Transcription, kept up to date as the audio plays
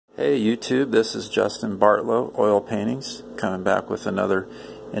Hey YouTube, this is Justin Bartlow, Oil Paintings, coming back with another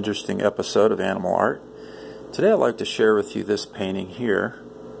interesting episode of Animal Art. Today I'd like to share with you this painting here.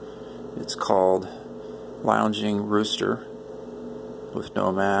 It's called Lounging Rooster with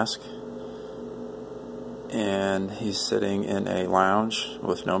no mask. And he's sitting in a lounge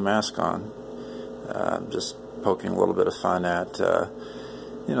with no mask on. Just poking a little bit of fun at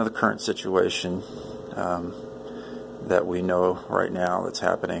the current situation that we know right now that's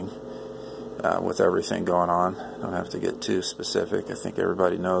happening with everything going on. Don't have to get too specific. I think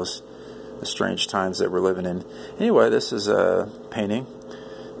everybody knows the strange times that we're living in. Anyway, this is a painting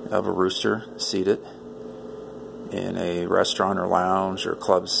of a rooster seated in a restaurant or lounge or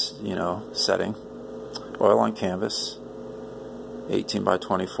club's setting. Oil on canvas, 18 by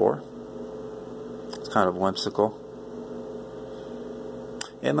 24. It's kind of whimsical.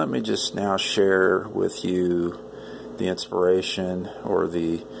 And let me just now share with you the inspiration or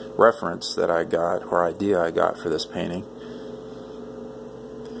the reference that I got, or idea I got for this painting.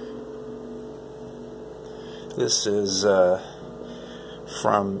 This is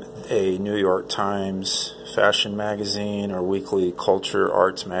from a New York Times fashion magazine or weekly culture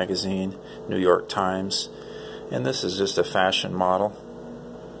arts magazine, New York Times. And this is just a fashion model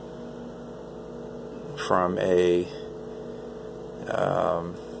from a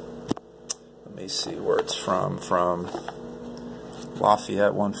let me see where it's from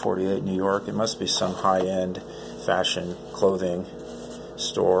Lafayette 148, New York. It must be some high-end fashion clothing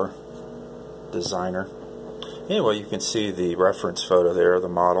store designer. Anyway, you can see the reference photo there of the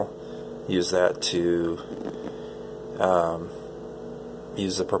model. Use that to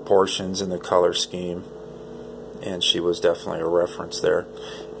use the proportions and the color scheme, and she was definitely a reference there.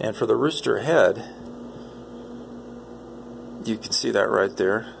 And for the rooster head, you can see that right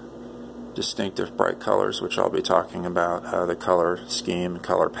there. Distinctive bright colors, which I'll be talking about the color scheme and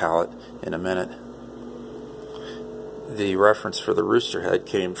color palette in a minute. The reference for the rooster head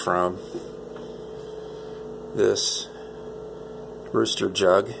came from this rooster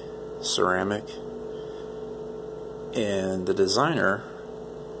jug, ceramic, and the designer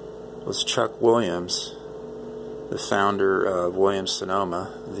was Chuck Williams, the founder of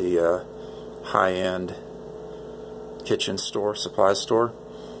Williams-Sonoma, the high-end kitchen store, supply store,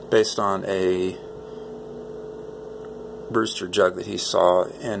 based on a rooster jug that he saw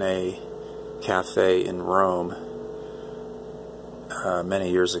in a cafe in Rome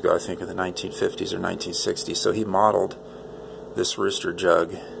many years ago, I think in the 1950s or 1960s. So he modeled this rooster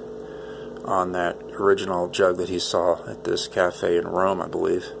jug on that original jug that he saw at this cafe in Rome, I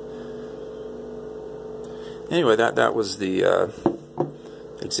believe. Anyway, that was the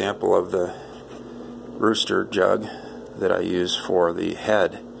example of the rooster jug that I used for the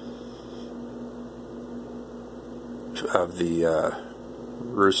head of the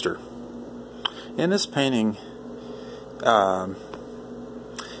rooster. In this painting,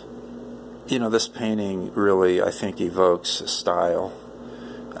 this painting really, I think, evokes a style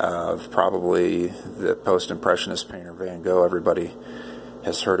of probably the post-impressionist painter Van Gogh. Everybody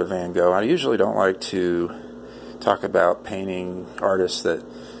has heard of Van Gogh. I usually don't like to talk about painting artists that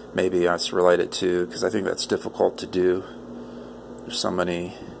maybe it's related to, because I think that's difficult to do. There's so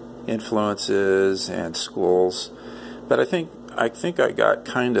many influences and schools. But I think I got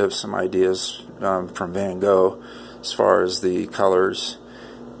kind of some ideas from Van Gogh as far as the colors.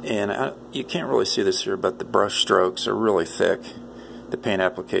 And you can't really see this here, but the brush strokes are really thick. The paint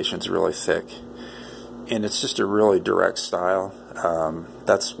application's really thick. And it's just a really direct style.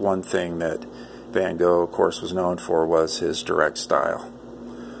 That's one thing that Van Gogh, of course, was known for, was his direct style.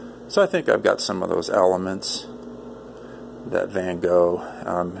 So I think I've got some of those elements that Van Gogh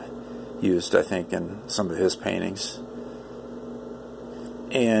used, I think, in some of his paintings.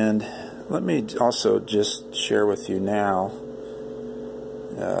 And let me also just share with you now,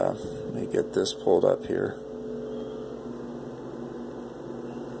 let me get this pulled up here,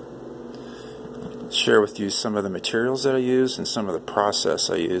 share with you some of the materials that I used and some of the process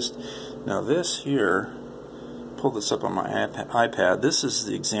I used. Now this here, pull this up on my iPad, this is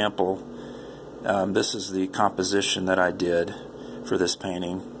the example, this is the composition that I did for this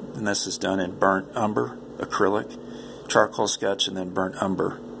painting, and this is done in burnt umber, acrylic, charcoal sketch, and then burnt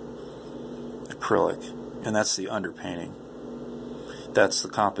umber, acrylic, and that's the underpainting. That's the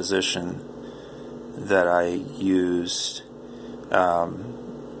composition that I used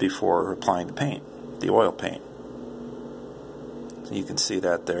before applying the paint, the oil paint. So you can see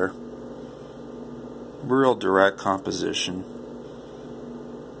that there. Real direct composition.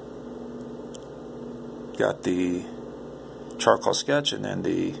 Got the charcoal sketch and then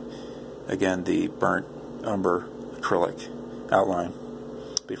again the burnt umber acrylic outline.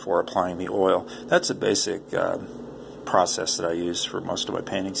 before applying the oil. That's a basic process that I use for most of my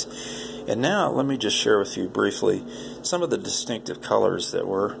paintings. And now let me just share with you briefly some of the distinctive colors that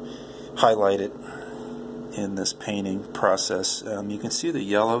were highlighted in this painting process. You can see the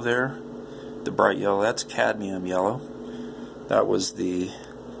yellow there, the bright yellow. That's cadmium yellow. That was the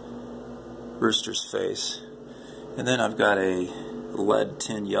rooster's face. And then I've got a lead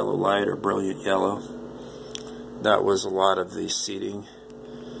tin yellow light, or brilliant yellow. That was a lot of the seating,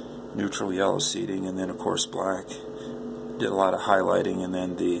 neutral yellow seating, and then of course black. Did a lot of highlighting, and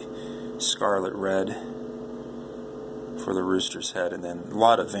then the scarlet red for the rooster's head, and then a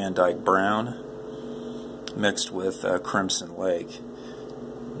lot of Van Dyke brown mixed with Crimson Lake.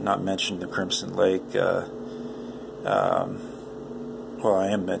 Not mentioning the Crimson Lake. Well, I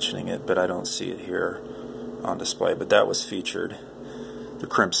am mentioning it, but I don't see it here on display. But that was featured. The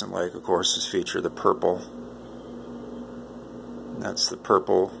Crimson Lake, of course, is featured. The purple. That's the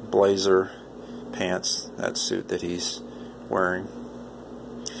purple blazer pants, that suit that he's wearing.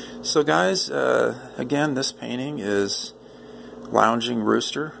 So guys, again, this painting is lounging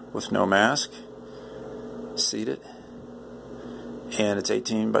rooster with no mask, seated, and it's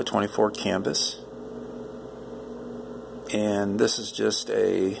 18 by 24 canvas. And this is just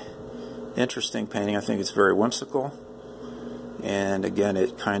a interesting painting. I think it's very whimsical, and again,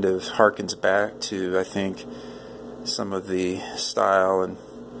 it kind of harkens back to, I think, some of the style and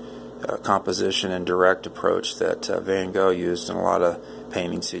composition and direct approach that Van Gogh used in a lot of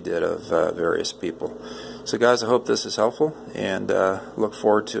paintings he did of various people. So guys, I hope this is helpful, and look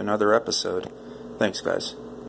forward to another episode. Thanks guys.